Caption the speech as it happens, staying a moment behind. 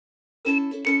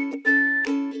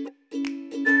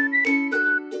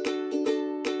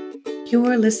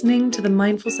You're listening to the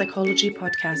Mindful Psychology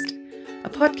Podcast, a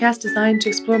podcast designed to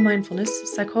explore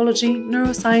mindfulness, psychology,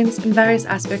 neuroscience, and various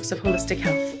aspects of holistic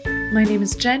health. My name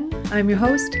is Jen. I'm your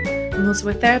host. I'm also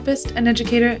a therapist, an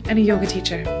educator, and a yoga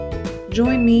teacher.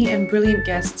 Join me and brilliant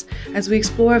guests as we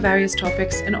explore various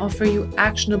topics and offer you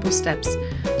actionable steps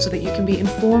so that you can be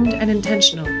informed and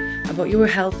intentional about your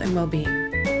health and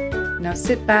well-being. Now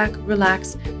sit back,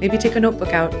 relax, maybe take a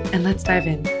notebook out, and let's dive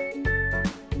in.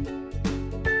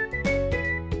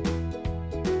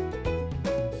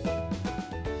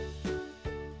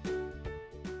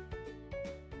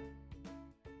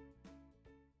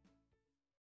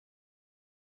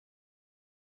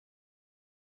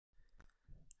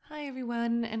 Hi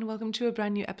everyone, and welcome to a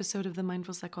brand new episode of the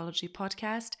Mindful Psychology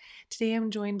Podcast. Today I'm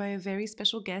joined by a very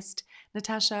special guest,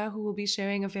 Natascha, who will be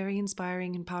sharing a very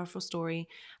inspiring and powerful story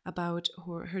about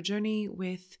her journey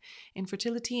with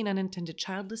infertility and unintended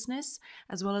childlessness,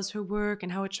 as well as her work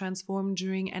and how it transformed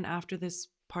during and after this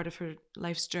part of her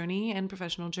life's journey and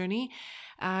professional journey.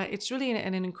 It's really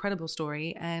an incredible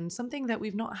story and something that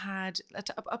we've not had,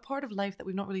 a part of life that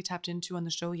we've not really tapped into on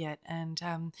the show yet. And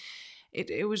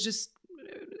it was just,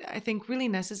 I think, really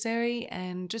necessary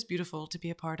and just beautiful to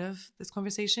be a part of this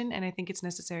conversation. And I think it's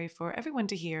necessary for everyone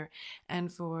to hear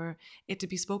and for it to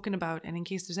be spoken about. And in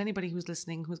case there's anybody who's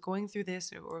listening who's going through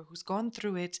this or who's gone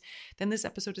through it, then this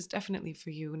episode is definitely for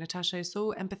you. Natascha is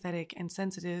so empathetic and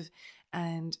sensitive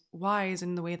and wise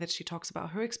in the way that she talks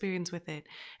about her experience with it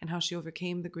and how she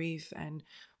overcame the grief and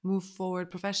moved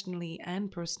forward professionally and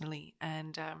personally.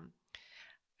 And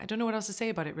I don't know what else to say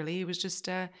about it, really. It was just,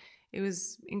 it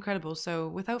was incredible. So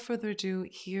without further ado,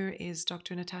 here is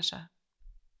Dr. Natascha.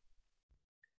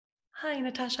 Hi,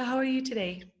 Natascha. How are you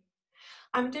today?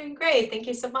 I'm doing great. Thank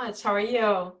you so much. How are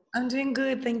you? I'm doing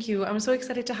good. Thank you. I'm so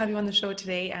excited to have you on the show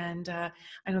today. And I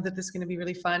know that this is going to be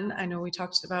really fun. I know we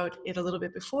talked about it a little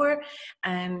bit before,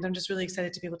 and I'm just really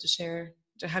excited to be able to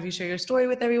have you share your story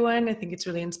with everyone. I think it's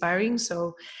really inspiring.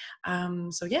 So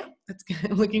yeah,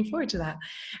 I'm looking forward to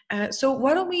that. So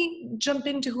why don't we jump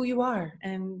into who you are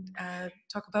and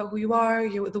talk about who you are,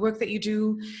 the work that you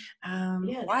do,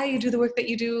 Yes. why you do the work that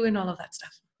you do, and all of that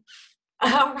stuff.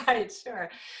 All right,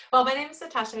 sure. Well, my name is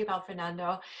Natascha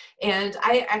Hebell, and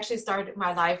I actually started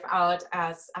my life out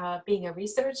as being a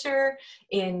researcher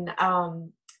in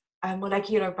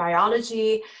molecular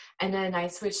biology, and then I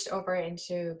switched over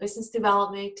into business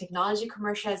development, technology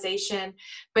commercialization.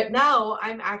 But now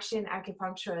I'm actually an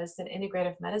acupuncturist and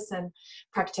integrative medicine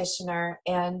practitioner.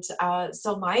 And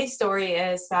so my story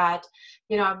is that,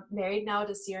 I'm married now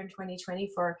this year in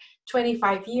 2020 for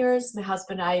 25 years. My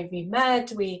husband and I, we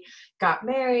met, we got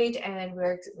married, and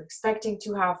we're expecting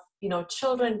to have,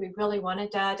 children. We really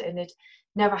wanted that, and it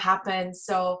never happened.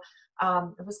 So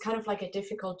it was kind of like a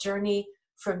difficult journey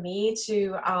for me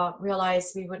to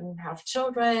realize we wouldn't have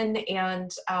children. And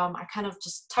I kind of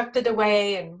just tucked it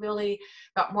away and really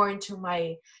got more into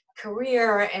my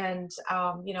career. And,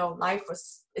 life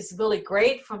is really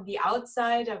great from the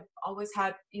outside. I've always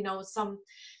had, some,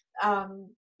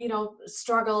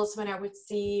 struggles when I would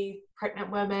see pregnant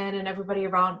women and everybody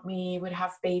around me would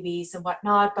have babies and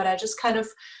whatnot. But I just kind of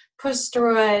pushed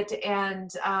through it, and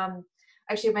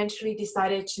actually eventually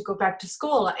decided to go back to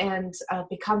school and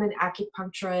become an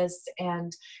acupuncturist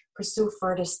and pursue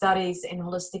further studies in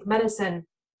holistic medicine,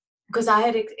 because I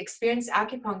had experienced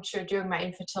acupuncture during my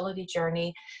infertility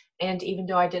journey. And even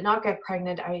though I did not get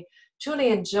pregnant, I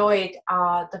truly enjoyed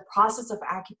the process of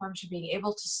acupuncture, being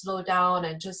able to slow down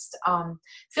and just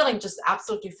feeling just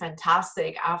absolutely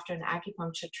fantastic after an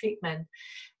acupuncture treatment.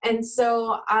 And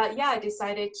so, I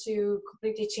decided to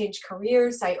completely change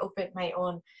careers. I opened my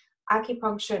own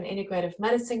acupuncture and integrative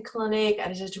medicine clinic.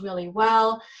 I did really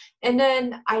well. And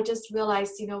then I just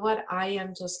realized, you know what, I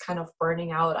am just kind of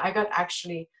burning out. I got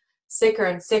actually sicker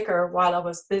and sicker while I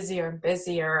was busier and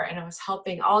busier, and I was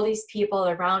helping all these people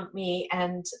around me.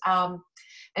 And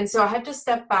so I had to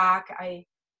step back. I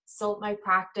sold my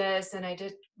practice and I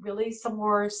did really some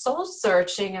more soul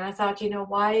searching. And I thought,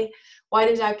 why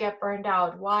did I get burned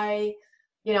out? Why,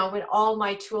 with all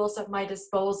my tools at my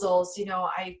disposals,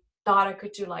 I thought I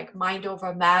could do like mind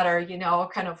over matter,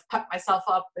 kind of put myself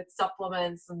up with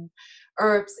supplements and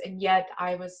herbs. And yet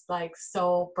I was like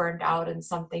so burned out and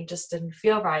something just didn't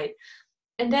feel right.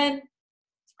 And then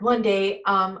one day,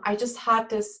 I just had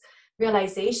this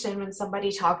realization when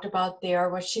somebody talked about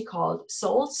what she called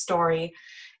soul story.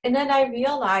 And then I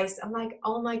realized, I'm like,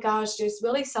 oh my gosh, there's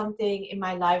really something in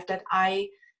my life that I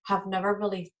have never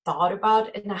really thought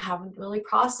about and I haven't really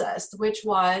processed, which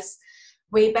was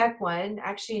way back when,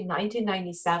 actually in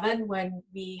 1997, when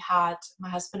we had my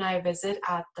husband and I a visit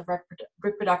at the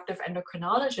reproductive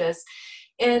endocrinologist.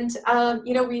 And,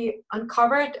 we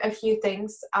uncovered a few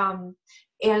things.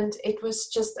 And it was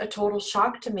just a total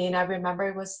shock to me. And I remember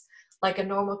it was like a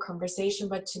normal conversation,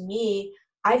 but to me,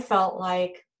 I felt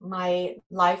like my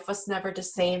life was never the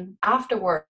same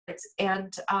afterwards.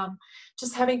 And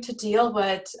just having to deal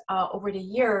with over the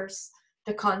years,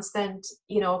 the constant,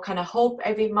 kind of hope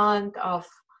every month of,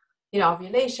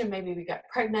 ovulation, maybe we get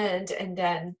pregnant, and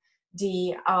then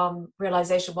the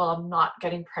realization, well, I'm not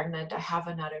getting pregnant, I have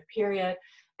another period.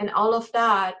 And all of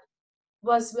that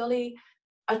was really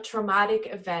a traumatic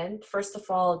event. First of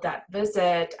all, that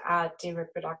visit at the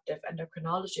reproductive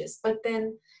endocrinologist, but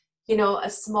then, a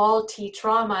small T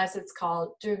trauma, as it's called,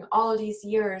 during all these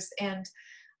years. And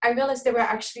I realized there were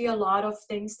actually a lot of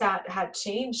things that had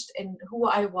changed in who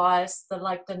I was, the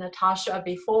Natascha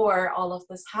before all of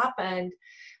this happened,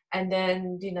 and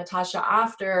then the Natascha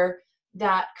after,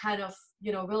 that kind of,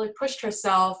 really pushed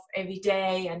herself every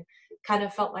day and kind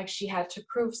of felt like she had to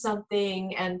prove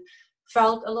something, and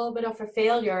felt a little bit of a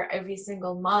failure every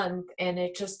single month. And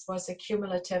it just was a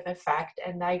cumulative effect.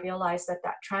 And I realized that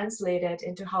that translated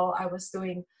into how I was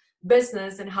doing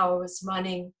business and how I was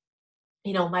running,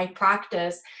 my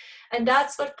practice. And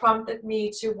that's what prompted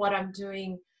me to what I'm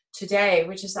doing today,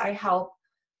 which is I help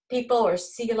people or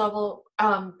C-level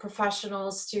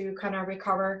professionals to kind of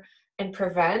recover and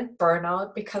prevent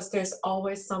burnout, because there's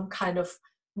always some kind of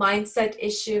mindset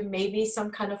issue, maybe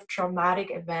some kind of traumatic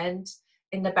event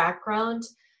in the background.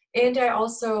 And I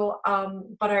also,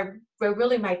 where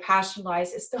really my passion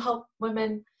lies is to help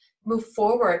women move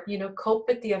forward, cope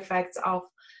with the effects of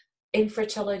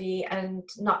infertility and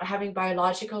not having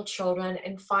biological children,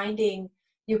 and finding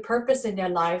new purpose in their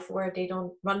life where they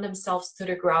don't run themselves to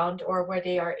the ground, or where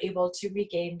they are able to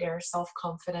regain their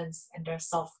self-confidence and their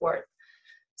self-worth.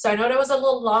 So I know that was a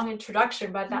little long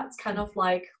introduction, but that's kind of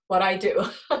like what I do.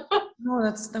 No,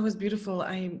 that was beautiful.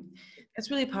 It's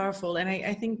really powerful. And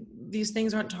I think these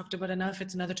things aren't talked about enough.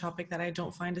 It's another topic that I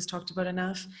don't find is talked about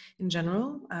enough in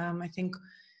general. I think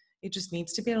it just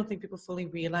needs to be. I don't think people fully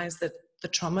realize that the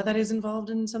trauma that is involved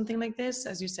in something like this.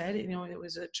 As you said, it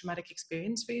was a traumatic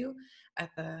experience for you at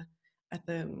the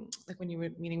like when you were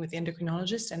meeting with the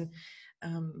endocrinologist, and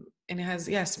it has,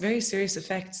 yes, very serious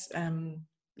effects.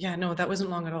 Yeah, no, that wasn't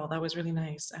long at all. That was really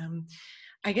nice.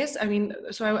 I guess,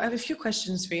 so I have a few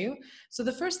questions for you. So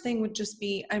the first thing would just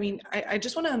be, I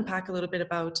just want to unpack a little bit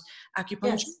about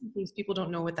acupuncture, Yes. in case people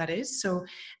don't know what that is. So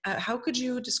how could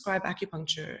you describe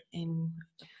acupuncture in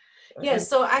Yes,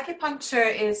 so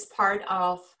acupuncture is part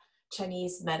of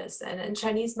Chinese medicine, and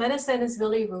Chinese medicine is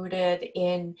really rooted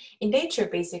in nature.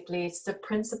 Basically, it's the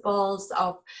principles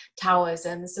of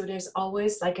Taoism. So there's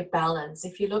always like a balance.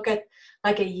 If you look at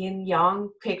like a yin yang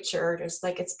picture, there's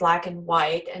like it's black and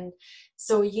white, and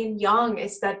so yin yang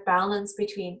is that balance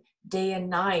between day and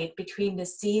night, between the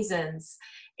seasons.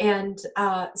 And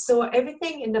so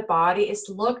everything in the body is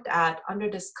looked at under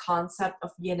this concept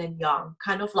of yin and yang,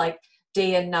 kind of like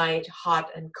day and night, hot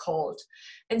and cold.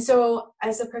 And so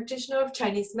as a practitioner of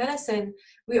Chinese medicine,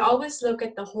 we always look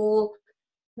at the whole,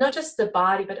 not just the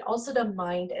body, but also the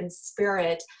mind and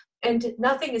spirit. And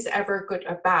nothing is ever good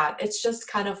or bad. It's just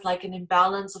kind of like an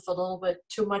imbalance of a little bit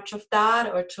too much of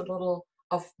that or too little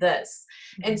of this.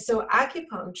 And so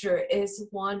acupuncture is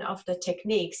one of the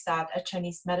techniques that a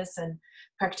Chinese medicine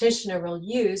practitioner will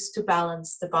use to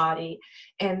balance the body.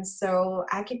 And so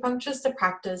acupuncture is the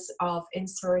practice of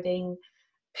inserting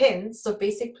pins, so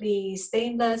basically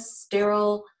stainless,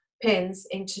 sterile pins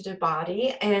into the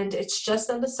body, and it's just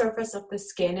on the surface of the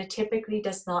skin. It typically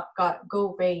does not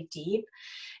go very deep.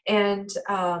 And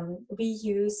we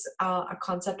use a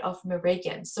concept of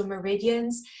meridians. So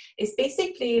meridians is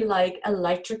basically like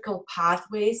electrical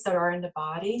pathways that are in the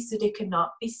body, so they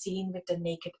cannot be seen with the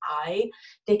naked eye.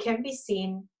 They can be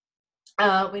seen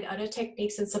with other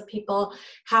techniques, and some people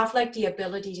have like the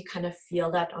ability to kind of feel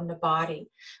that on the body.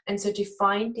 And so to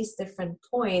find these different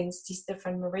points, these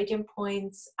different meridian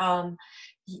points,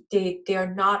 they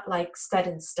are not like set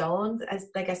in stone. As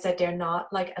like I said, they're not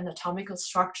like anatomical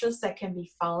structures that can be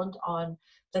found on,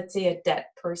 let's say, a dead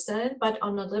person, but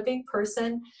on a living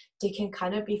person, they can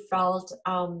kind of be felt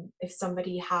if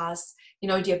somebody has,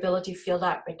 the ability to feel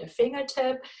that with the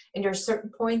fingertip. And there are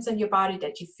certain points in your body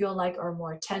that you feel like are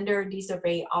more tender. These are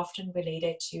very often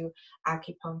related to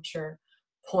acupuncture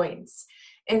points.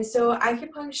 And so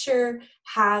acupuncture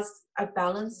has a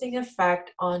balancing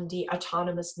effect on the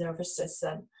autonomous nervous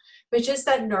system, which is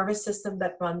that nervous system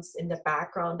that runs in the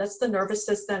background. That's the nervous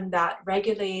system that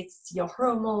regulates your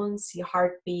hormones, your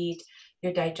heartbeat,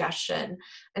 your digestion.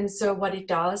 And so what it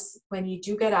does when you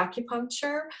do get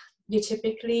acupuncture, you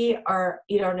typically are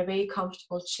either in a very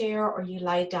comfortable chair or you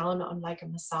lie down on like a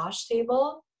massage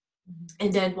table.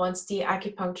 And then once the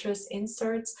acupuncturist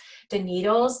inserts the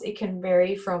needles, it can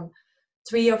vary from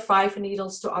 3 or 5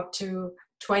 needles to up to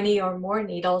 20 or more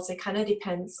needles. It kind of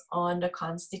depends on the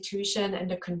constitution and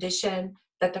the condition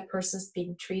that the person's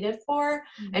being treated for,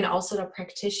 and also the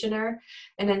practitioner.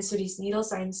 And then so these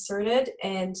needles are inserted,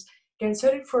 and they're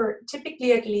inserted for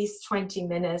typically at least 20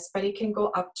 minutes, but it can go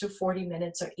up to 40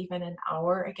 minutes or even an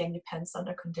hour. Again, depends on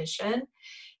the condition.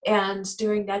 And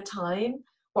during that time,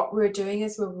 what we're doing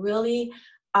is we're really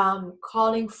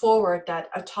calling forward that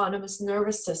autonomous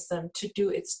nervous system to do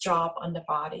its job on the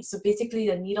body. So basically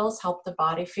the needles help the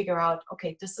body figure out,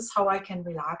 okay, this is how I can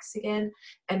relax again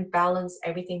and balance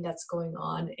everything that's going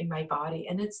on in my body.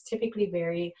 And it's typically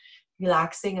very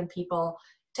relaxing, and people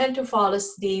tend to fall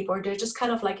asleep, or they're just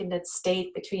kind of like in that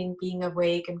state between being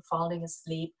awake and falling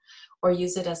asleep, or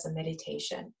use it as a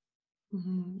meditation.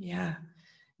 Yeah.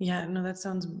 Yeah, no, that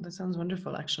sounds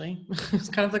wonderful, actually. It's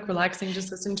kind of like relaxing just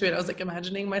listening to it. I was like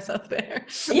imagining myself there.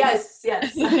 Yes,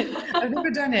 yes. I've never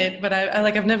done it, but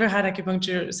I've never had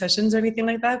acupuncture sessions or anything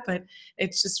like that, but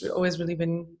it's just always really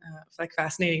been like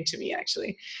fascinating to me,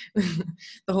 actually,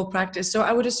 the whole practice. So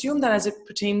I would assume that as it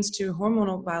pertains to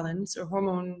hormonal balance or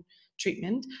hormonal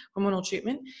treatment,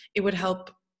 it would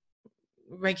help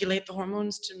regulate the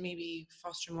hormones to maybe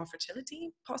foster more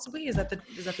fertility, possibly. Is that the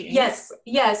aim? Yes,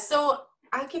 yes. So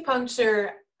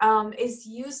acupuncture is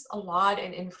used a lot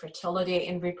in infertility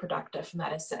in reproductive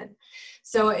medicine.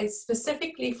 So it's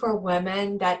specifically for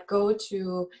women that go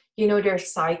to, their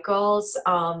cycles.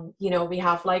 We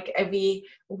have like every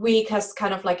week has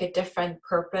kind of like a different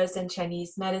purpose in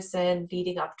Chinese medicine,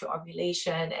 leading up to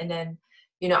ovulation, and then,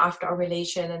 after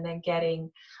ovulation, and then getting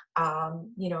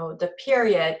the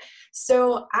period.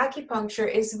 So acupuncture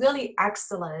is really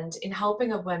excellent in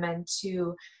helping a woman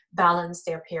to balance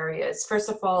their periods. First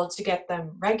of all, to get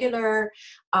them regular,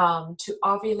 to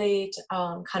ovulate,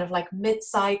 kind of like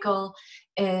mid-cycle.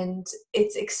 And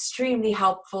it's extremely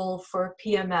helpful for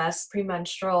PMS,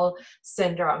 premenstrual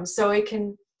syndrome. So it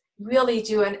can really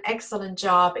do an excellent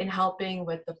job in helping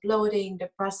with the bloating, the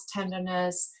breast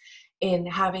tenderness, in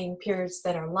having periods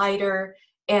that are lighter,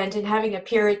 and in having a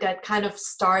period that kind of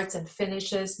starts and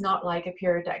finishes, not like a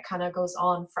period that kind of goes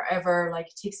on forever, like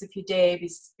it takes a few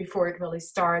days before it really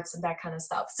starts and that kind of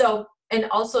stuff. So, and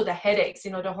also the headaches, the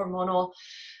hormonal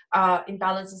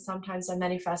imbalances sometimes are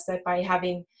manifested by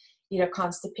having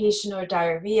constipation or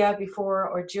diarrhea before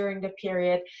or during the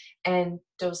period. And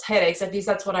those headaches, at least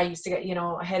that's what I used to get,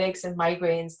 headaches and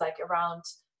migraines like around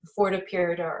before the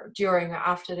period or during or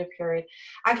after the period.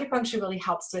 Acupuncture really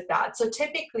helps with that. So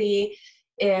typically,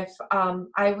 if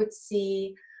I would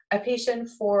see a patient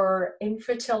for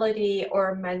infertility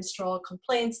or menstrual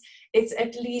complaints, it's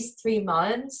at least 3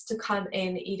 months to come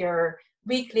in either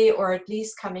weekly or at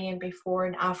least coming in before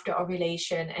and after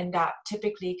ovulation, and that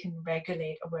typically can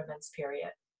regulate a woman's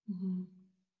period.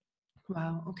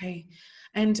 Wow. Okay.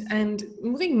 And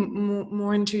moving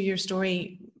more into your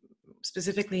story,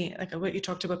 specifically like what you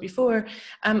talked about before,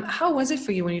 how was it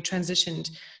for you when you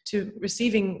transitioned to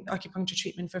receiving acupuncture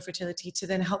treatment for fertility to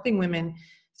then helping women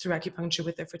through acupuncture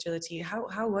with their fertility?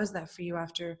 How was that for you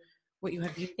after what you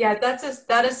had been? Yeah,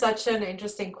 that is such an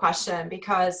interesting question,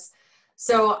 because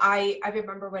so I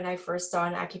remember when I first saw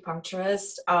an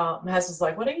acupuncturist, my husband's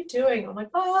like, "What are you doing?" I'm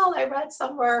like, "Well, I read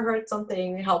somewhere, heard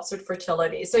something, it helps with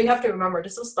fertility." So you have to remember,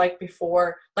 this was like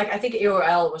before, like I think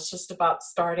AOL was just about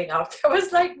starting up. There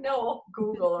was like no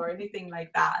Google or anything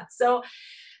like that. So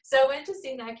I went to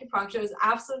see an acupuncturist. I was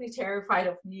absolutely terrified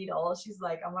of needles. She's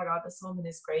like, "Oh my God, this woman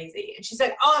is crazy." And she's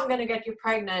like, "Oh, I'm going to get you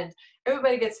pregnant.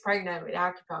 Everybody gets pregnant with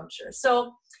acupuncture."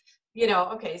 So,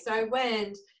 okay, so I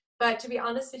went. But to be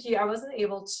honest with you, I wasn't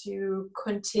able to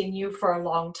continue for a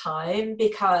long time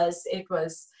because it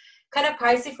was kind of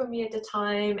pricey for me at the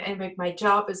time. And with my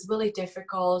job, it's really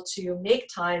difficult to make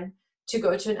time to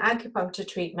go to an acupuncture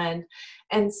treatment.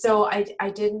 And so I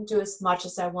didn't do as much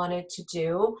as I wanted to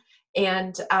do.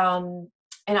 And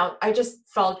I just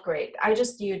felt great. I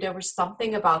just knew there was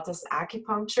something about this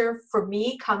acupuncture. For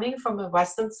me, coming from a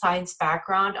Western science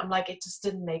background, I'm like, it just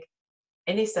didn't make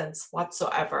any sense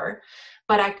whatsoever.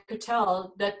 But I could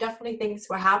tell that definitely things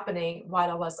were happening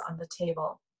while I was on the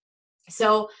table.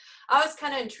 So I was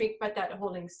kind of intrigued by that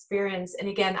whole experience. And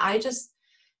again, I just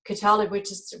could tell it would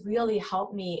just really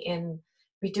help me in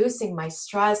reducing my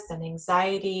stress and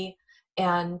anxiety.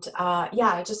 And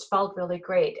I just felt really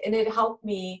great. And it helped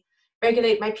me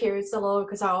regulate my periods a little,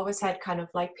 because I always had kind of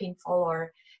like painful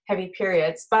or heavy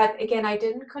periods. But again, I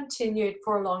didn't continue it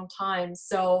for a long time.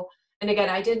 So And again,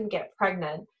 I didn't get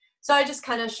pregnant. So I just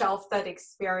kind of shelved that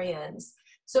experience.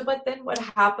 So, but then what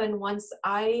happened once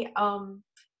I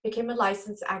became a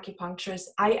licensed acupuncturist,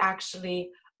 I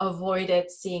actually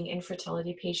avoided seeing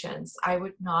infertility patients. I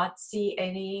would not see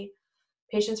any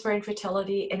patients for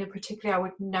infertility. And in particular, I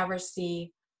would never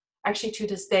see, actually to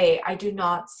this day, I do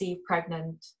not see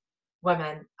pregnant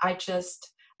women. I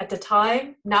just, at the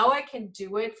time, now I can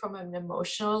do it from an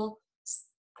emotional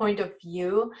point of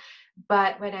view.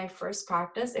 But when I first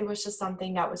practiced, it was just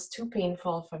something that was too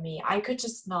painful for me. I could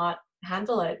just not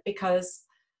handle it because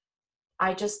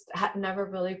I just had never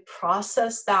really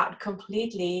processed that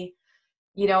completely,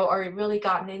 or really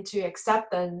gotten into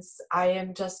acceptance. I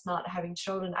am just not having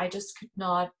children. I just did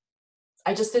not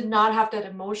have that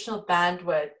emotional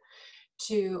bandwidth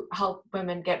to help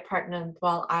women get pregnant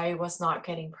while I was not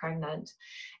getting pregnant.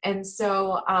 And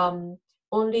so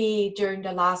only during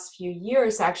the last few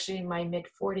years, actually in my mid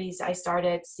 40s, I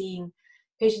started seeing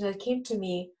patients that came to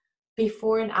me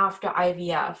before and after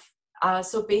IVF.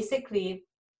 So basically,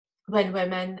 when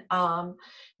women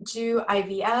do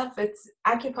IVF,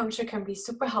 acupuncture can be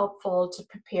super helpful to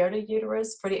prepare the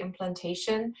uterus for the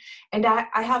implantation. And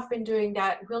I have been doing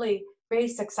that really very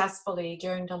successfully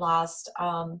during the last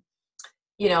 5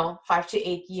 to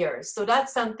 8 years. So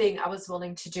that's something I was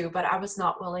willing to do, but I was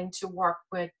not willing to work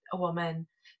with a woman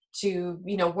to,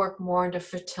 work more on the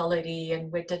fertility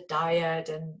and with the diet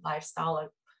and lifestyle.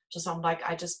 I'm like,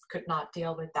 I just could not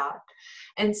deal with that.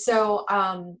 And so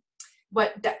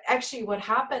what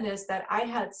happened is that I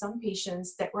had some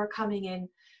patients that were coming in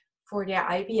for their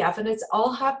IVF, and it's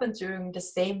all happened during the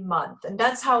same month. And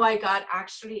that's how I got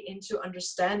actually into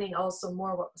understanding also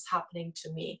more what was happening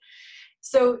to me.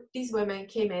 So these women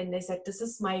came in, they said, this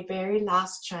is my very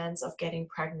last chance of getting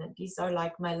pregnant. These are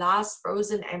like my last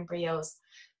frozen embryos.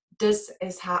 This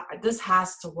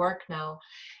has to work now.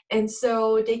 And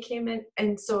so they came in,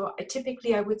 and so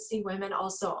typically I would see women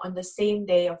also on the same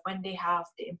day of when they have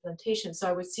the implantation. So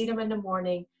I would see them in the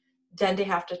morning, then they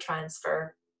have to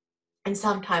transfer. And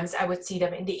sometimes I would see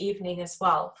them in the evening as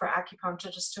well for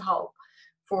acupuncture, just to help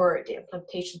for the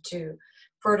implantation to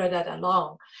further that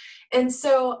along. And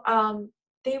so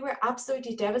they were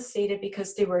absolutely devastated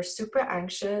because they were super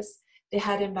anxious. They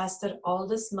had invested all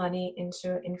this money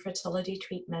into infertility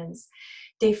treatments.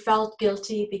 They felt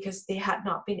guilty because they had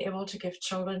not been able to give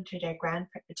children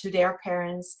to their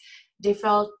parents. They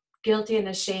felt guilty and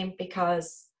ashamed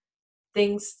because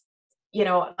things,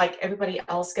 like everybody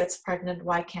else gets pregnant,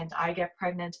 why can't I get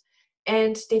pregnant?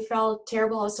 And they felt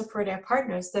terrible also for their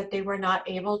partners that they were not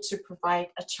able to provide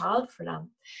a child for them.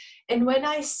 And when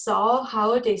I saw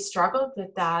how they struggled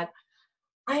with that,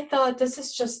 I thought, this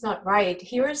is just not right.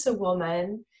 Here is a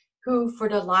woman who, for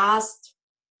the last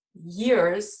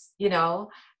years,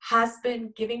 has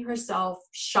been giving herself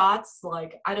shots,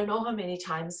 like, I don't know how many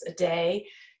times a day,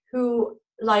 who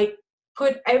like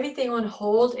put everything on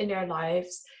hold in their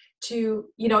lives to,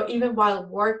 even while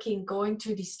working, going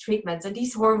through these treatments. And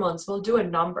these hormones will do a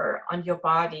number on your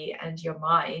body and your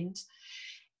mind.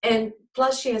 And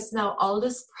plus she has now all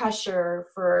this pressure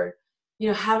for,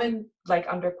 having, like,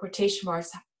 under quotation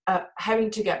marks,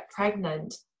 having to get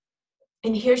pregnant.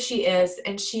 And here she is,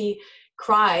 and she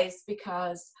cries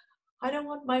because, I don't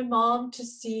want my mom to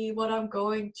see what I'm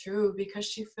going through because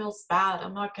she feels bad.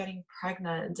 I'm not getting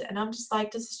pregnant. And I'm just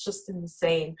like, this is just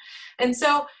insane. And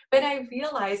so when I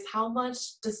realized how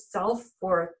much the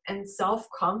self-worth and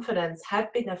self-confidence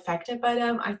had been affected by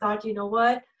them, I thought, you know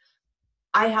what?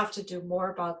 I have to do more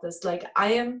about this. Like,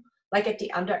 I am like at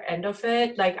the under end of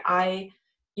it. Like, I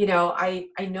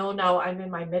know now I'm in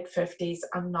my mid 50s.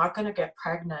 I'm not going to get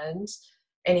pregnant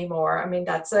anymore. I mean,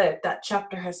 that's it. That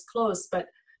chapter has closed. But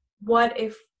what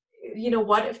if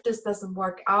this doesn't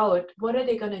work out? What are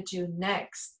they going to do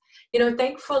next?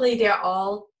 Thankfully they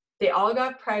all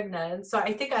got pregnant. So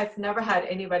I think I've never had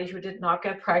anybody who did not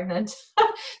get pregnant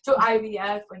to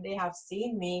IVF when they have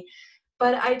seen me.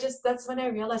 But that's when I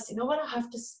realized, you know what, I have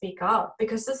to speak up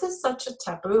because this is such a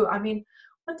taboo. I mean,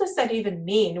 what does that even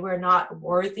mean? We're not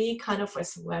worthy kind of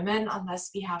as women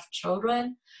unless we have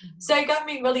children. Mm-hmm. So it got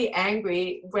me really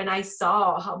angry when I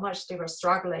saw how much they were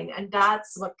struggling. And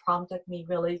that's what prompted me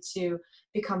really to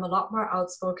become a lot more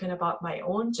outspoken about my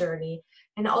own journey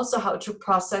and also how to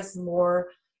process more,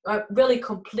 really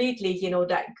completely,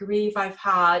 that grief I've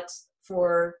had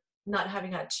for not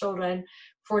having had children,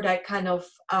 for that kind of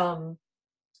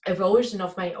erosion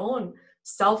of my own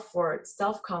self-worth,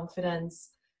 self-confidence,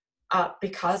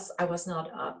 because I was not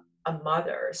a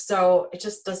mother. So it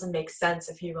just doesn't make sense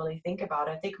if you really think about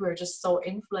it. I think we're just so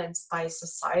influenced by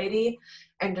society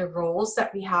and the roles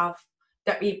that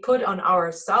that we put on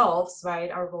ourselves,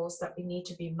 right? Our roles that we need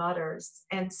to be mothers.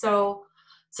 And so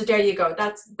there you go.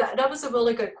 That was a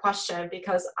really good question,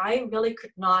 because I really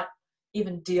could not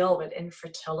even deal with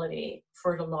infertility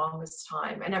for the longest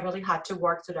time. And I really had to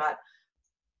work through that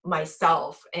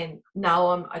myself. And now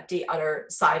I'm at the other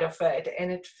side of it.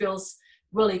 And it feels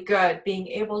really good being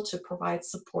able to provide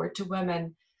support to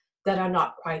women that are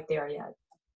not quite there yet.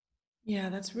 Yeah,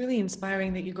 that's really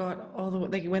inspiring that you got all the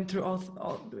like you went through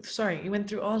you went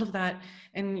through all of that,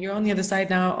 and you're on the other side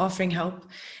now offering help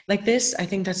like this. I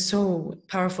think that's so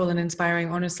powerful and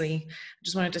inspiring, honestly. I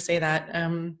just wanted to say that.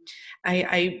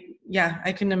 Yeah,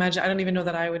 I couldn't imagine. I don't even know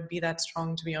that I would be that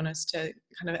strong, to be honest, to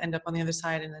kind of end up on the other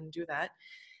side and then do that.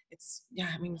 It's, yeah,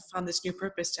 I mean, found this new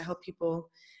purpose to help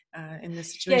people in this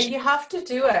Yeah, situation. you have to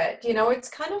do it. It's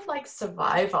kind of like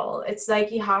survival. It's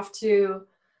like you have to,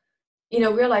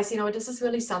 realize, this is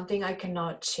really something I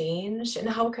cannot change. And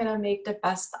how can I make the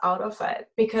best out of it?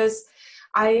 Because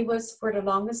for the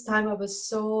longest time, I was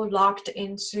so locked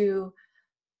into,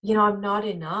 I'm not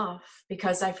enough,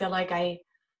 because I feel like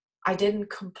I didn't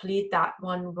complete that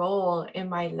one role in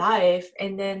my life.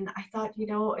 And then I thought,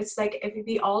 it's like if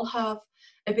we all have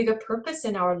a bigger purpose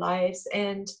in our lives.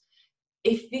 And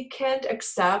if we can't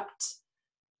accept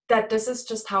that this is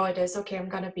just how it is, okay, I'm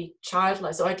going to be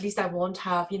childless, or at least I won't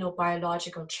have,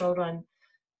 biological children.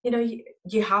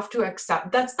 You have to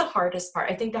accept. That's the hardest part.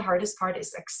 I think the hardest part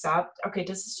is accept, okay,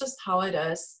 this is just how it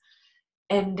is.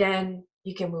 And then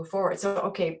you can move forward. So,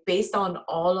 okay, based on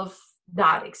all of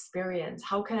that experience,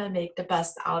 how can I make the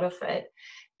best out of it?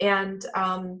 And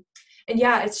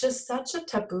yeah, it's just such a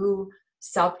taboo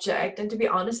subject. And to be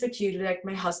honest with you, like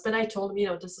my husband, I told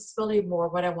him, this is really more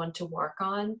what I want to work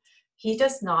on. He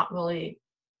does not really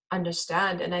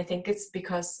understand. And I think it's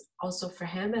because also for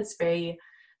him, it's very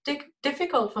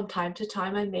difficult from time to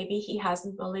time. And maybe he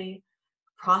hasn't really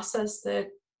processed it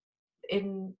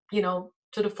in,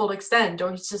 to the full extent,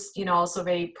 or he's just, also a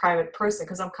very private person,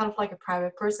 because I'm kind of like a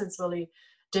private person. It's really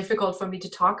difficult for me to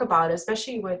talk about,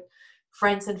 especially with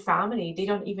friends and family. They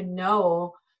don't even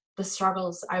know the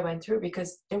struggles I went through,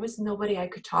 because there was nobody I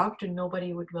could talk to.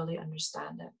 Nobody would really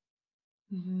understand it.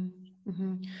 Hmm.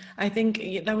 Hmm. I think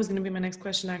that was going to be my next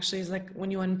question, actually, is like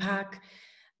when you unpack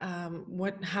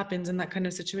what happens in that kind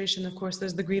of situation. Of course,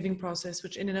 there's the grieving process,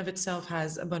 which in and of itself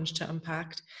has a bunch to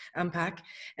unpack,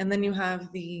 and then you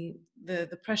have the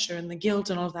pressure and the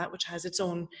guilt and all of that, which has its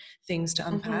own things to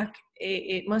Hmm. unpack.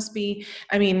 It must be.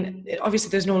 I mean, obviously,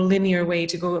 there's no linear way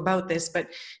to go about this, but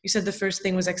you said the first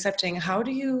thing was accepting. How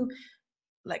do you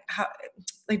like how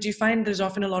like do you find there's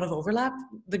often a lot of overlap,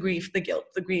 the grief, the guilt,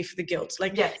 the grief, the guilt,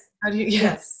 like Yes. how do you yeah,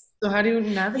 Yes. so how do you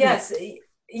navigate? Yes.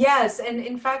 Yes. And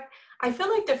in fact, I feel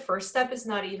like the first step is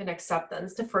not even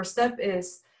acceptance. The first step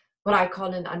is what I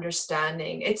call an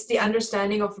understanding. It's the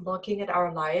understanding of looking at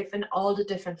our life and all the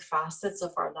different facets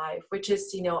of our life, which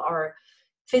is, our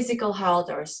physical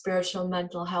health, our spiritual,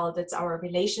 mental health. It's our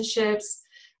relationships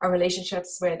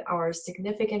with our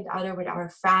significant other, with our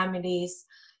families,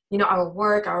 our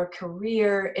work, our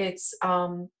career. It's,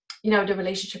 the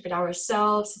relationship with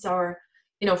ourselves. It's our,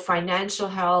 financial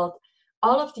health.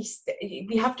 All of these,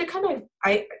 we have to kind of,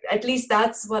 at least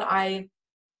that's what I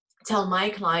tell my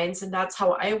clients, and that's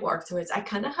how I work through it. I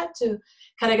kind of had to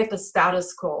kind of get the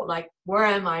status quo, like where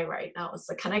am I right now?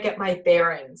 So kind of get my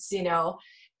bearings,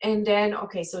 and then,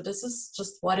 okay, so this is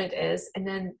just what it is, and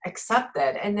then accept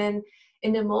it. And then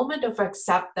in the moment of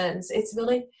acceptance, it's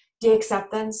really the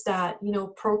acceptance that,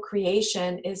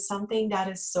 procreation is something that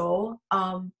is so,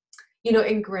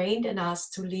 ingrained in us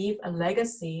to leave a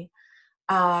legacy.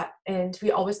 And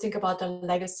we always think about the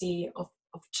legacy of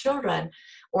children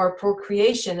or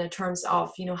procreation in terms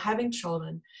of, having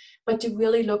children, but to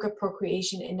really look at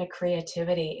procreation in the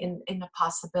creativity, in the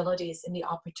possibilities, in the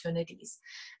opportunities,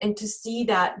 and to see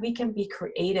that we can be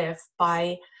creative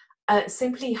by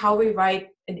simply how we write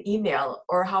an email,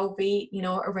 or how we,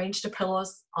 arrange the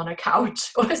pillows on a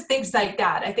couch or things like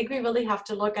that. I think we really have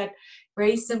to look at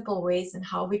very simple ways and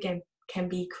how we can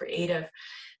be creative.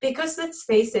 Because let's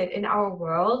face it, in our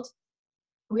world,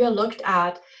 we are looked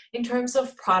at in terms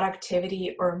of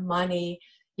productivity or money.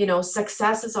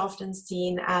 Success is often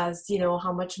seen as,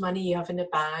 how much money you have in the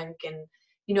bank, and,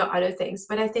 other things.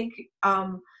 But I think,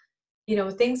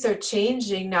 things are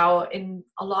changing now in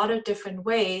a lot of different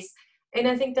ways. And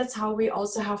I think that's how we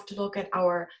also have to look at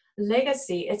our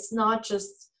legacy. It's not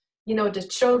just, the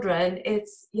children,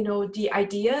 it's, the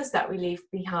ideas that we leave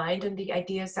behind, and the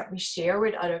ideas that we share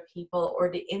with other people,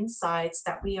 or the insights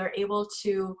that we are able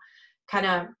to kind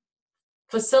of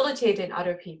facilitate in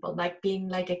other people, like being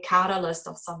like a catalyst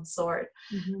of some sort.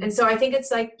 And Mm-hmm. so I think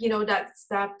it's like, that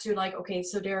step to like, okay,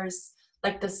 so there's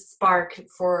like the spark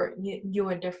for new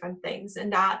and different things.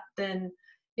 And that then,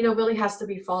 really has to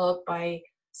be followed by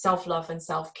self-love and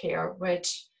self-care,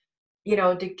 which,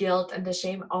 the guilt and the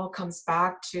shame all comes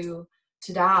back to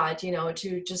that,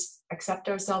 to just accept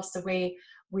ourselves the way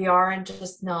we are, and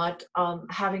just not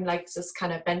having like this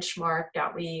kind of benchmark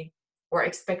that we, or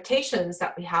expectations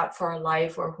that we had for our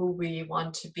life or who we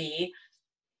want to be,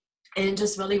 and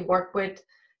just really work with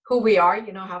who we are,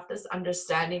 have this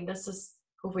understanding, this is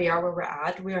who we are, where we're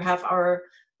at. We have our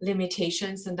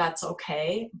limitations, and that's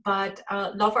okay, but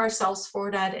love ourselves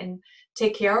for that and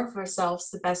take care of ourselves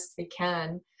the best we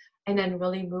can, and then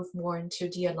really move more into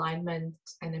the alignment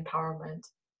and empowerment.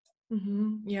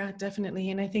 Yeah,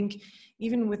 definitely. And I think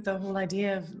even with the whole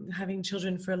idea of having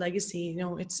children for a legacy,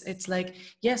 it's like,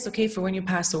 yes, okay, for when you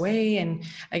pass away, and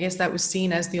I guess that was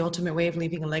seen as the ultimate way of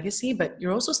leaving a legacy, but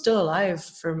you're also still alive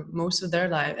for most of their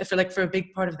life, for a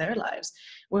big part of their lives.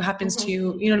 What happens to Hmm.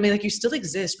 you, you know what I mean? Like, you still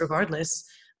exist regardless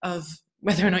of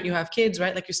whether or not you have kids,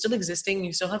 right? Like, you're still existing,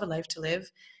 you still have a life to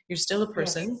live, you're still a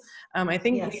person. Yes. I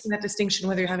think making Yes. that distinction,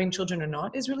 whether you're having children or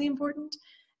not, is really important.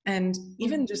 And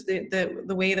even Hmm. just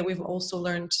the way that we've also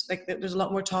learned, like, there's a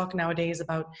lot more talk nowadays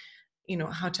about,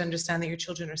 how to understand that your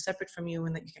children are separate from you,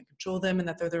 and that you can control them, and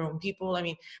that they're their own people. I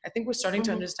mean, I think we're starting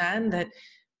to Hmm. understand that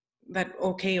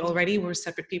okay, already we're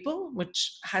separate people,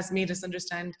 which has made us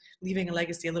understand leaving a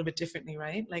legacy a little bit differently,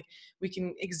 right? Like, we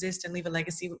can exist and leave a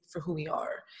legacy for who we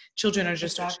are. Children are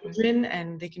just our Exactly. children,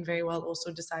 and they can very well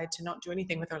also decide to not do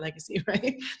anything with our legacy,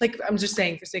 right? Like, I'm just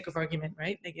saying, for sake of argument,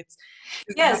 right? Like, it's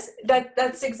Yes,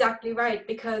 that's exactly right.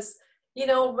 Because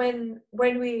when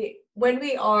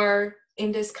we are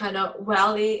in this kind of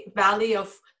valley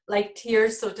of like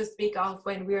tears, so to speak, of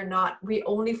when we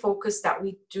only focus that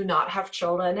we do not have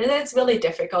children, and it's really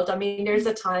difficult. I mean, there's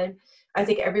a time I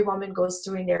think every woman goes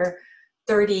through in their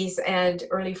 30s and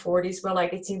early 40s where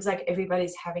like it seems like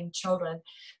everybody's having children.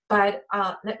 But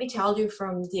let me tell you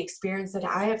from the experience that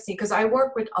I have seen, because I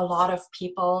work with a lot of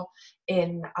people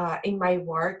in my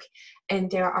work,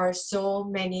 and there are so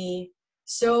many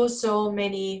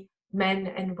men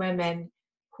and women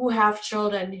who have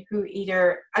children, who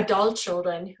either adult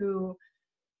children who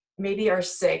maybe are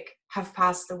sick, have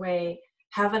passed away,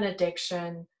 have an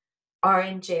addiction, are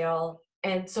in jail.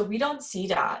 And so we don't see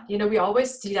that. We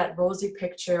always see that rosy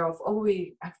picture of, oh,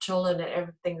 we have children and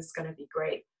everything's going to be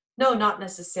great. No, not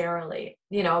necessarily,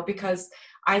 because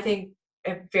I think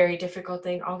a very difficult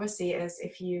thing obviously is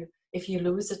if you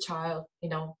lose a child,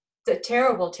 it's a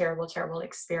terrible, terrible, terrible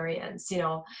experience,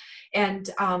 and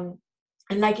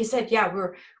like you said, yeah,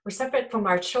 we're separate from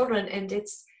our children, and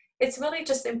it's really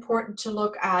just important to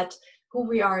look at who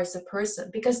we are as a person.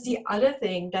 Because the other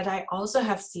thing that I also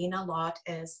have seen a lot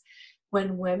is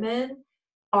when women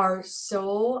are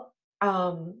so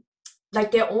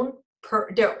like their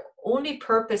only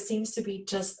purpose seems to be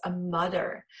just a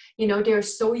mother. They're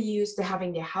so used to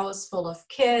having their house full of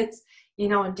kids,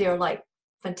 and they're like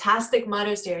fantastic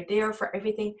mothers, they're there for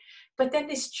everything. But then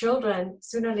these children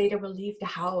sooner or later will leave the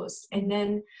house, and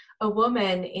then a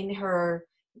woman in her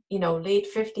late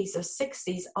 50s or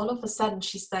 60s, all of a sudden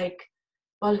she's like,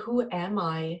 well, who am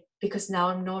I? Because now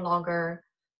I'm no longer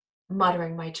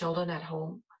mothering my children at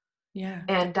home. yeah.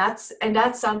 And that's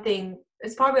something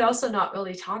it's probably also not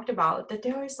really talked about, that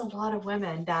there is a lot of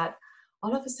women that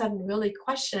all of a sudden really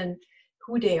question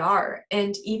who they are.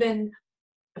 And even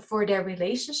for their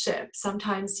relationship,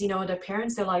 sometimes, the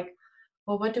parents are like,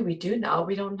 well, what do we do now?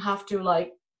 We don't have to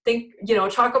like think,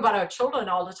 talk about our children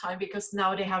all the time, because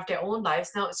now they have their own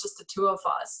lives. Now it's just the two of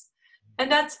us.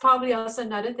 And that's probably also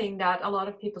another thing that a lot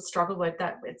of people struggle with,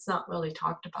 that it's not really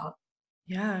talked about.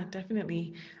 Yeah,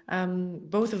 definitely.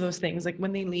 Both of those things, like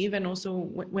when they leave, and also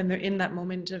when they're in that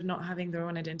moment of not having their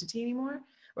own identity anymore,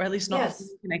 or at least not fully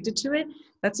Yes. connected to it.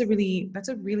 That's a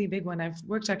really big one. I've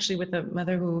worked actually with a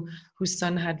mother whose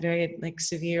son had very like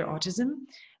severe autism,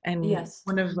 and Yes.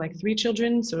 one of like three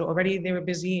children. So already they were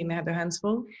busy and they had their hands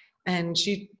full. And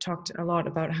she talked a lot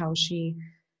about how she,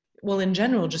 well, in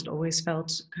general, just always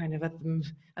felt kind of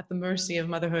at the mercy of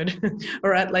motherhood,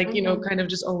 or at, like, Hmm. kind of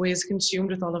just always consumed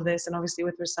with all of this. And obviously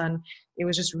with her son, it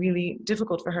was just really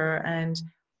difficult for her. And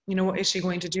what is she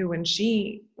going to do when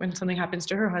something happens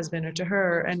to her husband or to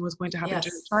her, and what's going to happen to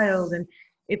her Yes. child? And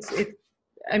it's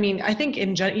I mean, I think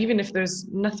even if there's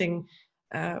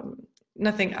um,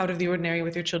 nothing out of the ordinary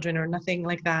with your children or nothing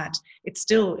like that,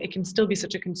 it can still be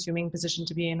such a consuming position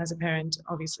to be in as a parent,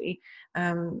 obviously.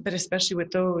 But especially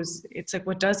with those, it's like,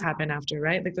 what does happen after,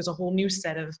 right? Like, there's a whole new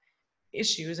set of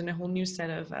issues and a whole new set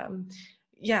of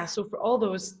yeah. So for all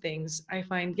those things, I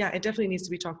find, yeah, it definitely needs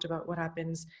to be talked about, what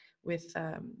happens with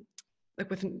like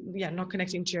with, not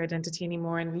connecting to your identity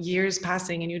anymore, and years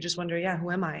passing and you just wonder,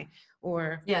 who am I?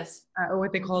 Yes. Or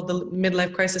what they called the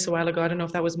midlife crisis a while ago. I don't know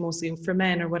if that was mostly for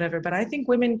men or whatever, but I think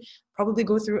women probably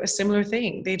go through a similar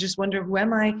thing. They just wonder, who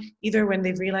am I? Either when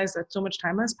they've realized that so much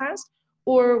time has passed,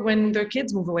 or when their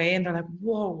kids move away and they're like,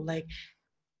 whoa, like,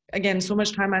 again, so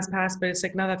much time has passed, but it's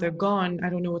like, now that they're gone, I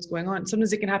don't know what's going on.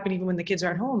 Sometimes it can happen even when the kids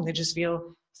are at home. They just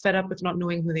feel fed up with not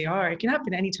knowing who they are. It can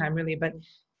happen anytime, really, but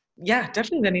yeah,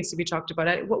 definitely that needs to be talked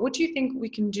about. What do you think we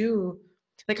can do?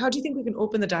 Like, how do you think we can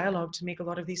open the dialogue to make a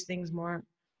lot of these things more,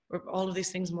 or all of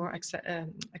these things more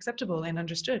acceptable and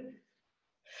understood?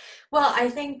 Well, I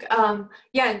think,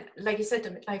 yeah, like you said,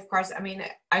 the midlife crisis. I mean,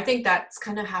 I think that's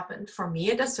kind of happened for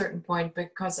me at a certain point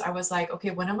because I was like, okay,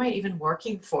 what am I even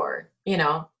working for?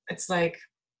 It's like,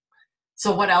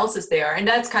 so what else is there? And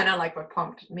that's kind of like what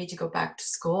prompted me to go back to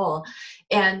school.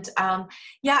 And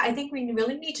yeah, I think we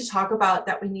really need to talk about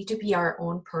that. We need to be our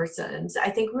own persons. I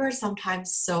think we're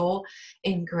sometimes so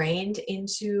ingrained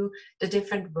into the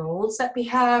different roles that we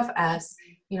have as,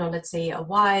 let's say a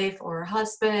wife or a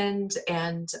husband,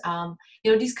 and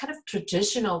these kind of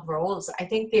traditional roles. I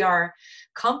think they are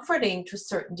comforting to a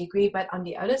certain degree, but on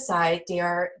the other side,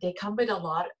 they come with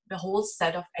the whole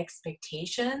set of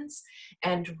expectations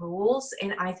and rules,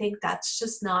 and I think that's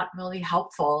just not really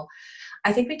helpful.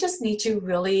 I think we just need to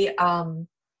really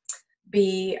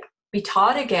be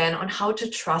taught again on how to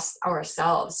trust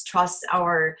ourselves, trust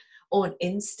our own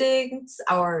instincts,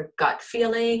 our gut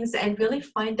feelings, and really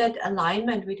find that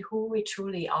alignment with who we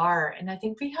truly are. And I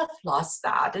think we have lost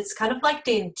that. It's kind of like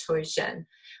the intuition.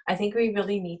 I think we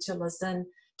really need to listen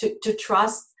to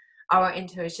trust our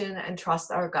intuition and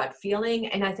trust our gut feeling.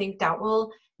 And I think that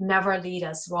will never lead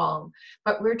us wrong.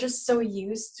 But we're just so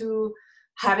used to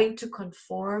having to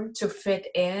conform, to fit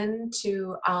in,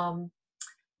 to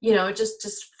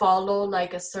just follow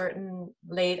like a certain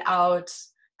laid out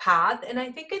path. And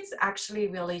I think it's actually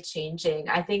really changing.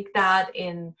 I think that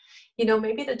in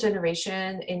maybe the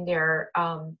generation in their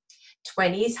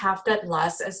 20s have that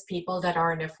less as people that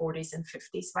are in their 40s and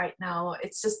 50s right now.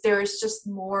 It's just, there's just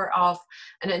more of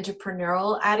an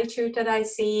entrepreneurial attitude that I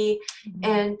see,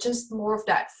 and just more of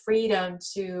that freedom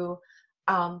to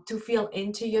feel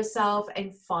into yourself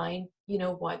and find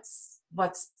what's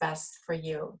best for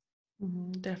you.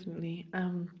 Definitely.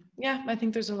 Yeah, I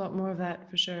think there's a lot more of that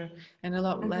for sure, and a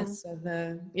lot Hmm. less of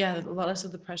a lot less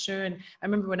of the pressure. And I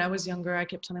remember when I was younger, I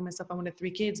kept telling myself I wanted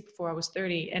 3 kids before I was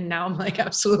 30, and now I'm like,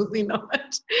 absolutely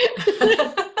not.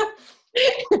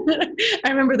 I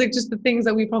remember like just the things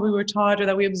that we probably were taught or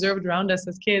that we observed around us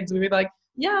as kids. We were like,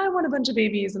 yeah, I want a bunch of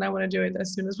babies and I want to do it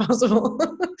as soon as possible,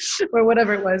 or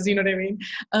whatever it was. You know what I mean?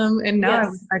 And now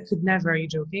Yes. I could never. Are you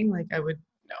joking? Like I would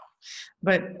no.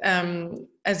 But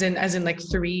as in like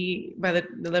 3 by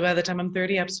the time I'm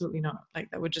 30, absolutely not.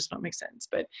 Like that would just not make sense.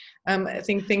 But I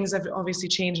think things have obviously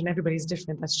changed and everybody's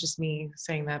different. That's just me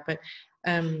saying that. But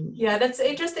Yeah, that's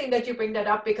interesting that you bring that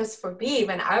up, because for me,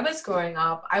 when I was growing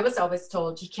up, I was always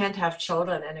told you can't have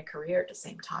children and a career at the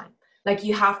same time. Like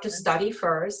you have to study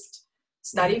first,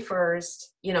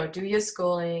 do your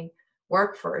schooling,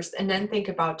 work first, and then think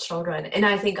about children. And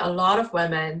I think a lot of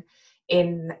women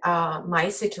in my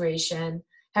situation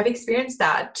have experienced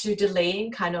that, to delaying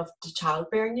kind of the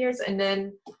childbearing years, and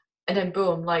then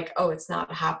boom, like, oh, it's not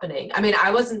happening. I mean,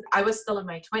 I was still in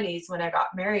my 20s when I got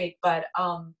married, but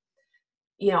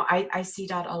I see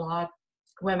that a lot.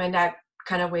 Women that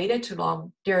kind of waited too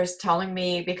long. There's telling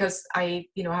me, because I,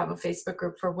 have a Facebook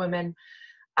group for women,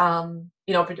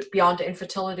 beyond the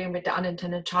infertility and with the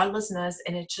unintended childlessness.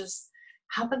 And it just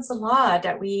happens a lot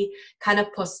that we kind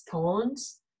of postponed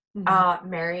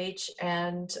marriage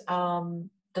and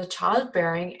the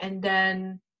childbearing. And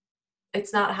then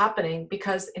it's not happening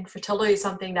because infertility is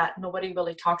something that nobody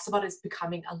really talks about. It's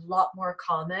becoming a lot more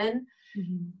common.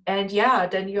 And yeah,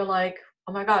 then you're like,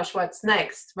 oh my gosh, what's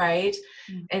next, right?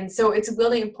 And so it's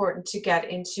really important to get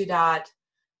into that,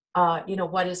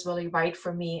 what is really right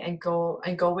for me, and go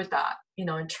with that,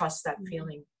 and trust that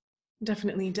feeling.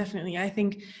 Definitely, definitely. I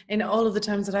think in all of the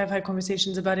times that I've had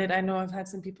conversations about it, I know I've had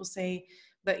some people say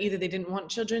that either they didn't want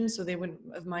children, so they wouldn't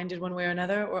have minded one way or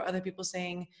another, or other people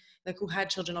saying, like, who had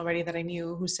children already that I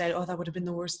knew, who said, oh, that would have been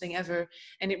the worst thing ever.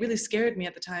 And it really scared me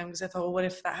at the time, because I thought, well, what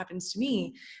if that happens to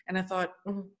me? And I thought,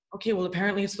 okay, well,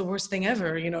 apparently it's the worst thing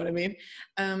ever. You know what I mean?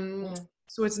 Mm.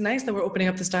 So it's nice that we're opening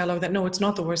up this dialogue that no, it's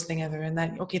not the worst thing ever, and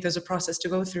that, okay, there's a process to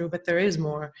go through, but there is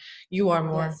more. You are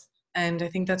more. Yes. And I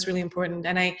think that's really important.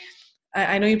 And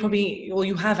I know you probably, well,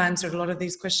 you have answered a lot of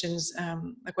these questions,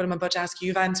 like what I'm about to ask you.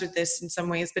 You've answered this in some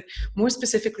ways, but more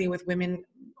specifically with women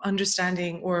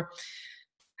understanding, or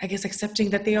I guess, accepting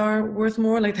that they are worth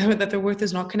more, like that their worth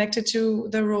is not connected to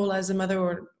their role as a mother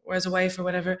or as a wife or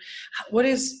whatever. What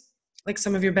is like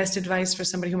some of your best advice for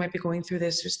somebody who might be going through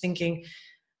this, who's thinking,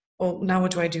 oh, now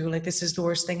what do I do? Like, this is the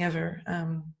worst thing ever.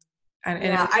 And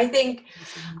Yeah, it,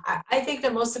 I think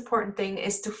the most important thing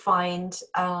is to find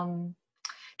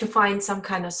some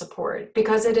kind of support,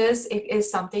 because it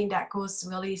is something that goes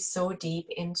really so deep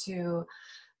into,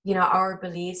 our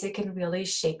beliefs. It can really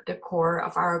shake the core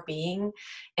of our being.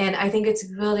 And I think it's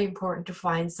really important to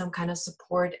find some kind of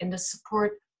support. And the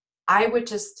support, I would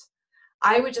just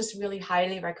I would just really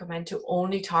highly recommend to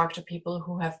only talk to people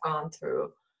who have gone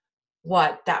through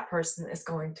what that person is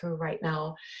going through right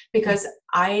now. Because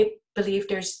I believe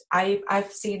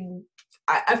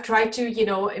I've tried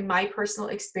to, in my personal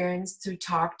experience, to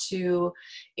talk to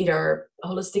either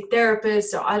holistic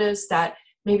therapists or others that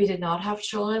maybe did not have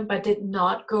children, but did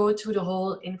not go through the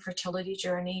whole infertility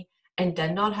journey and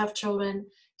then not have children,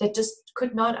 that just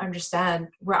could not understand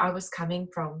where I was coming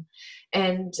from.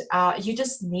 And you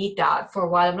just need that for a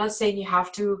while. I'm not saying you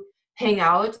have to hang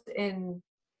out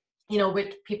with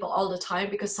people all the time,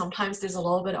 because sometimes there's a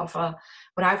little bit of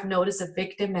what I've noticed, a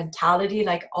victim mentality,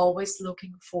 like always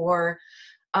looking for,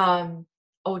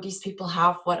 oh, these people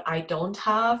have what I don't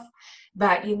have.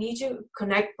 But you need to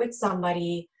connect with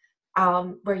somebody,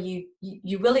 where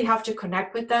you really have to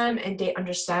connect with them and they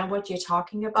understand what you're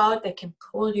talking about, that can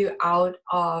pull you out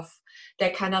of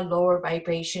that kind of lower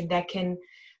vibration, that can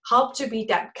help to be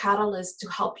that catalyst to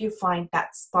help you find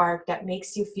that spark that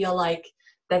makes you feel like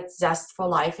that zest for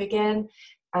life again.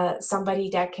 Somebody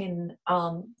that can,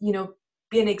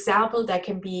 be an example, that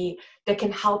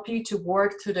can help you to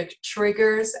work through the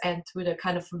triggers and through the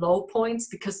kind of low points,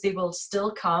 because they will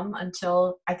still come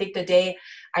until I think the day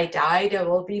I die. There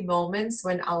will be moments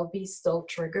when I'll be still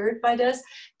triggered by this,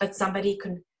 but somebody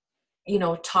can,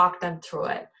 talk them through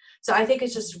it. So I think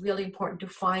it's just really important to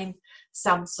find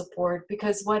some support,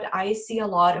 because what I see a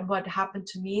lot and what happened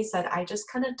to me is that I just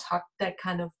kind of tucked that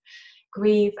kind of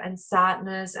grief and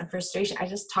sadness and frustration. I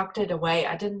just tucked it away.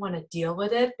 I didn't want to deal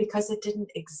with it because it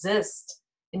didn't exist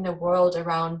in the world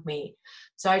around me.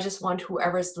 So I just want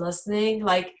whoever's listening,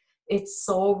 like, it's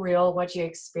so real what you're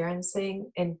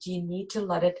experiencing, and you need to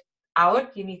let it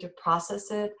out. You need to process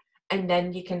it, and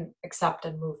then you can accept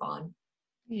and move on.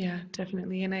 yeah,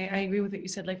 definitely. And I agree with what you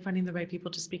said, like finding the right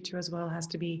people to speak to as well has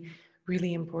to be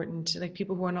really important. Like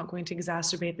people who are not going to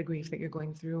exacerbate the grief that you're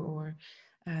going through,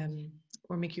 um,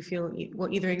 or make you feel,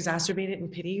 well, either exacerbate it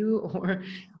and pity you, or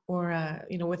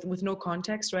with no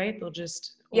context, right? They'll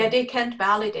just, Yeah, oh, they can't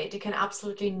validate. They can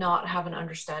absolutely not have an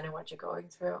understanding what you're going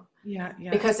through, yeah,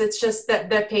 yeah, because it's just that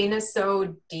the pain is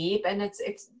so deep, and it's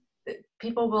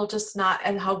people will just not,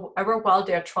 and however well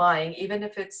they're trying, even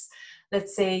if it's,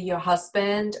 let's say, your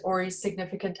husband or your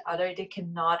significant other, they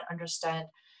cannot understand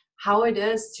how it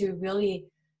is to really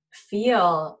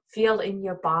feel in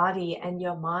your body and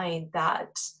your mind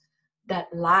that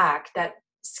lack, that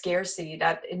scarcity,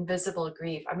 that invisible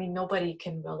grief. I mean, nobody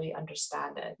can really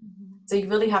understand it. So you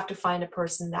really have to find a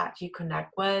person that you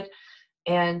connect with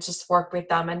and just work with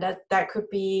them. And that could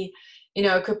be,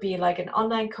 it could be like an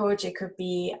online coach. It could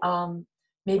be,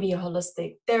 maybe a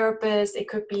holistic therapist. It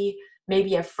could be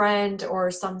maybe a friend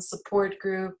or some support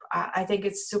group. I think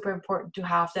it's super important to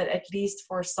have that, at least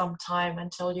for some time,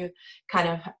 until you kind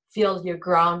of feel your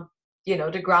ground,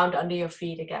 the ground under your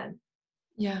feet again.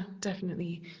 yeah,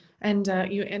 definitely. And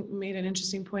made an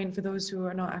interesting point for those who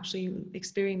are not actually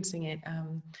experiencing it.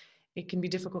 It can be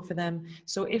difficult for them.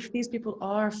 So if these people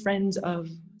are friends of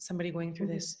somebody going through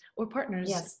Mhm. this, or partners,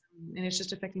 Yes. and it's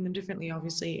just affecting them differently,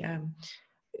 obviously,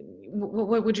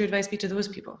 what would your advice be to those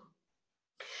people?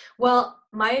 Well,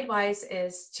 my advice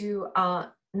is to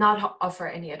not offer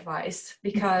any advice,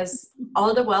 because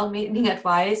all the well-meaning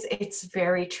advice, it's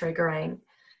very triggering.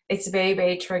 It's very,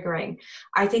 very triggering.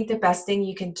 I think the best thing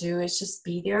you can do is just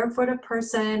be there for the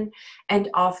person and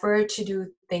offer to do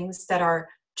things that are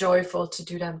joyful to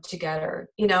do them together.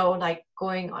 Like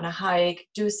going on a hike,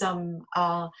 do some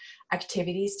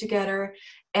activities together,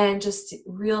 and just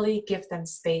really give them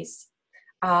space,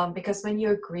 because when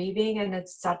you're grieving and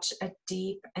it's such a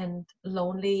deep and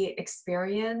lonely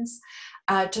experience,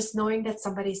 just knowing that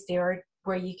somebody's there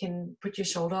where you can put your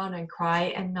shoulder on and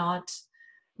cry, and not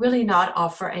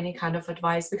offer any kind of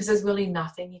advice, because there's really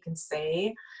nothing you can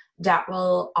say that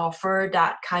will offer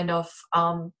that kind of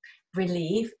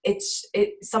relief.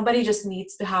 Somebody just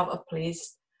needs to have a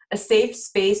place, a safe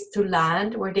space to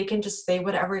land, where they can just say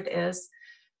whatever it is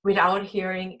without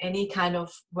hearing any kind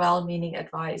of well-meaning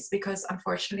advice, because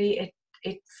unfortunately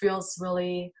it feels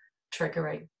really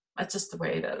triggering. That's just the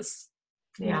way it is.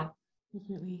 Yeah, Yeah.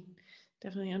 definitely.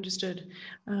 Definitely understood.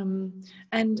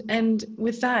 And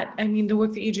with that, I mean, the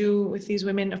work that you do with these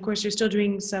women, of course, you're still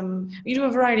doing you do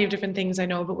a variety of different things, I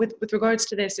know, but with regards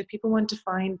to this, if people want to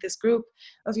find this group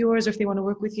of yours, or if they want to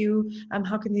work with you,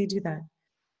 how can they do that?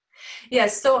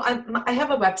 Yes, so I have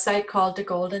a website called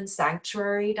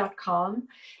thegoldensanctuary.com.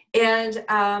 And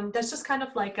that's just kind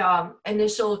of like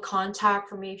initial contact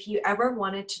for me. If you ever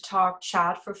wanted to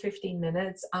chat for 15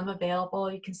 minutes, I'm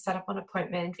available. You can set up an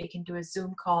appointment. We can do a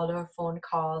Zoom call or a phone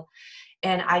call.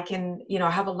 And I can,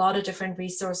 have a lot of different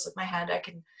resources at my hand. I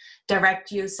can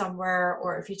direct you somewhere,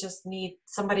 or if you just need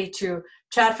somebody to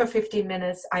chat for 15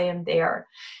 minutes, I am there.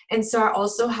 And so I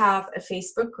also have a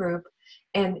Facebook group,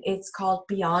 and it's called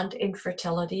Beyond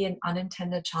Infertility and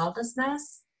Unintended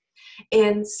Childlessness.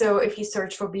 And so if you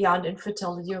search for Beyond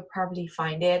Infertility, you'll probably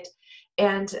find it.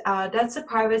 And that's a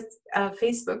private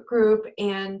Facebook group,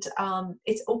 and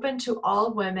it's open to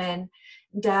all women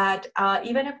that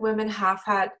even if women have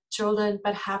had children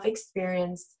but have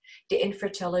experienced the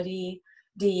infertility,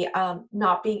 the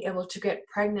not being able to get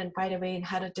pregnant, by the way, and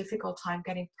had a difficult time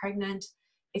getting pregnant,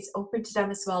 it's open to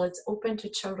them as well. It's open to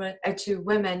children, to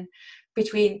women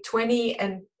between 20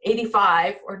 and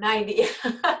 85 or 90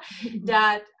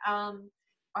 that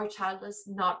are childless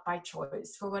not by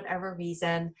choice for whatever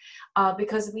reason.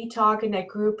 Because we talk in that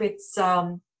group, it's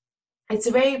a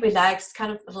very relaxed,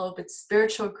 kind of a little bit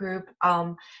spiritual group.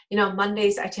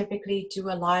 Mondays I typically do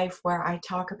a live where I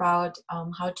talk about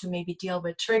how to maybe deal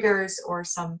with triggers or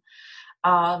some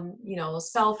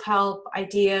self-help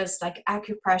ideas like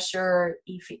acupressure,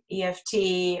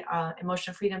 EFT,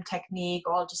 emotional freedom technique,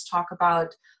 or I'll just talk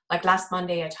about, like last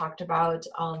Monday, I talked about,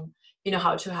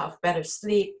 how to have better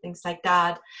sleep, things like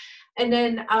that. And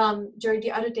then during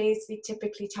the other days, we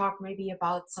typically talk maybe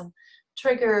about some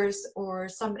triggers or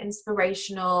some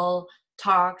inspirational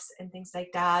talks and things like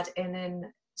that. And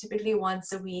then typically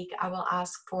once a week, I will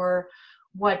ask for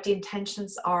what the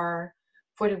intentions are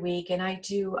for the week. And I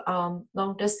do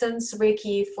long distance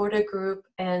Reiki for the group,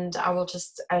 and I will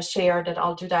just share that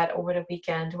I'll do that over the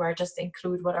weekend, where I just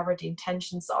include whatever the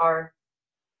intentions are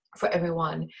for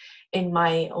everyone in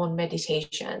my own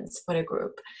meditations for the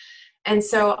group. And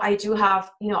so I do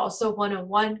have, also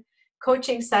one-on-one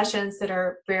coaching sessions that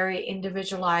are very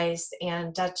individualized,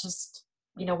 and that just,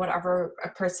 whatever a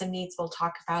person needs, we'll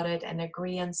talk about it and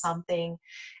agree on something.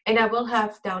 And I will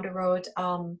have down the road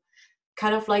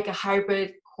kind of like a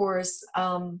hybrid course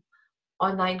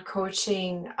online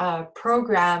coaching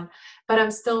program, but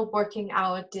I'm still working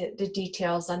out the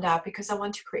details on that, because I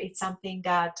want to create something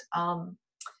that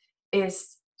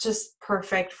is just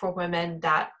perfect for women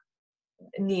that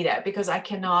need it, because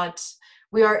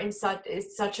we are in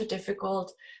such a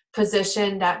difficult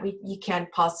position that you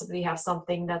can't possibly have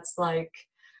something that's like,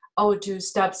 oh, do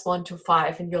steps 1 to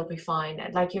 5 and you'll be fine.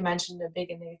 And like you mentioned in the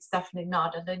beginning, it's definitely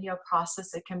not a linear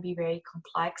process. It can be very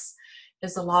complex.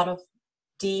 There's a lot of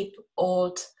deep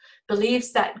old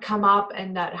beliefs that come up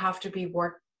and that have to be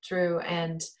worked through.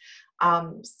 And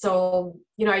so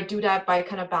I do that by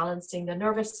kind of balancing the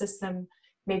nervous system,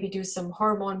 maybe do some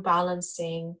hormone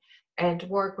balancing and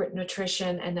work with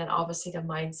nutrition, and then obviously the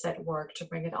mindset work to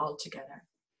bring it all together.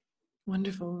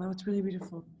 Wonderful. That's really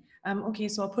beautiful. Okay,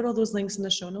 so I'll put all those links in the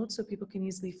show notes so people can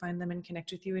easily find them and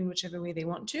connect with you in whichever way they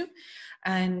want to.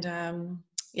 And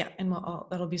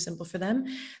that'll be simple for them.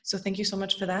 So thank you so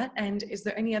much for that. And is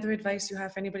there any other advice you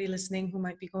have for anybody listening who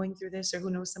might be going through this, or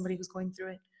who knows somebody who's going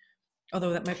through it?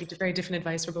 Although that might be very different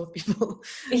advice for both people.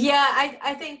 Yeah,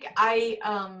 I think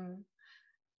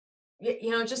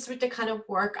just with the kind of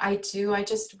work I do, I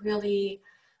just really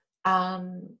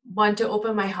want to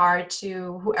open my heart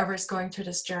to whoever's going through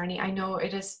this journey. I know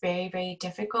it is very, very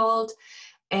difficult,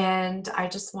 and I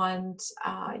just want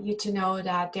you to know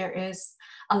that there is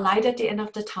a light at the end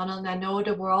of the tunnel, and I know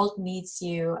the world needs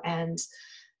you, and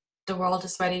the world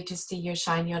is ready to see you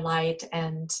shine your light,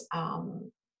 and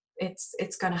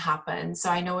it's going to happen. So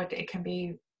I know it can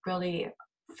be really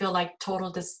feel like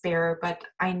total despair, but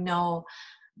I know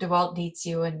the world needs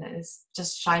you, and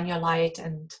just shine your light,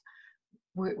 and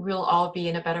we'll all be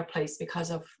in a better place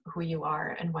because of who you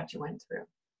are and what you went through.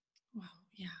 Wow.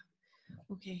 Yeah.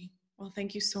 Okay. Well,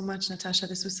 thank you so much, Natascha.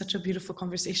 This was such a beautiful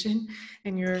conversation,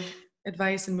 and your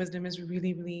advice and wisdom is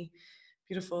really, really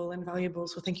beautiful and valuable.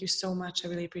 So thank you so much. I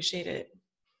really appreciate it.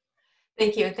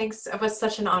 Thank you. Thanks. It was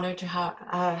such an honor to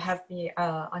have me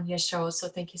on your show. So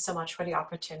thank you so much for the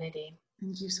opportunity.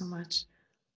 Thank you so much.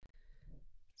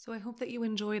 So I hope that you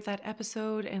enjoyed that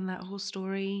episode and that whole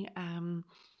story.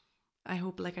 I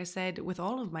hope, like I said, with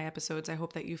all of my episodes, I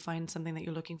hope that you find something that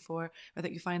you're looking for, or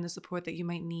that you find the support that you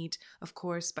might need, of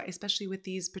course, but especially with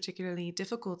these particularly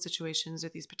difficult situations or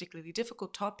these particularly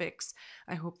difficult topics,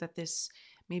 I hope that this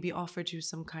maybe offered you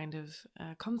some kind of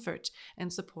comfort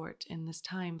and support in this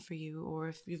time for you, or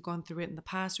if you've gone through it in the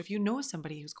past, or if you know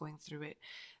somebody who's going through it,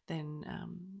 then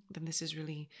this is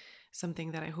really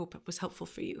something that I hope was helpful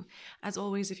for you. As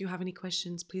always, if you have any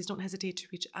questions, please don't hesitate to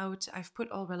reach out. I've put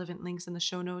all relevant links in the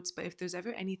show notes, but if there's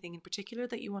ever anything in particular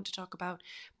that you want to talk about,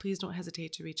 please don't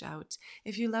hesitate to reach out.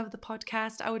 If you love the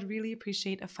podcast, I would really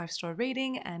appreciate a 5-star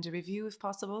rating and a review if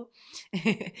possible.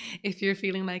 If you're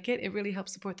feeling like it, it really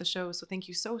helps support the show. So thank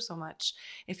you so, so much.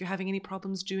 If you're having any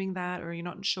problems doing that, or you're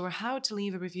not sure how to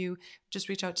leave a review, just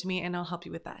reach out to me and I'll help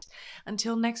you with that.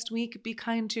 Until next week, be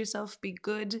kind to yourself, be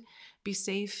good, be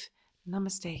safe.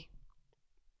 Namaste.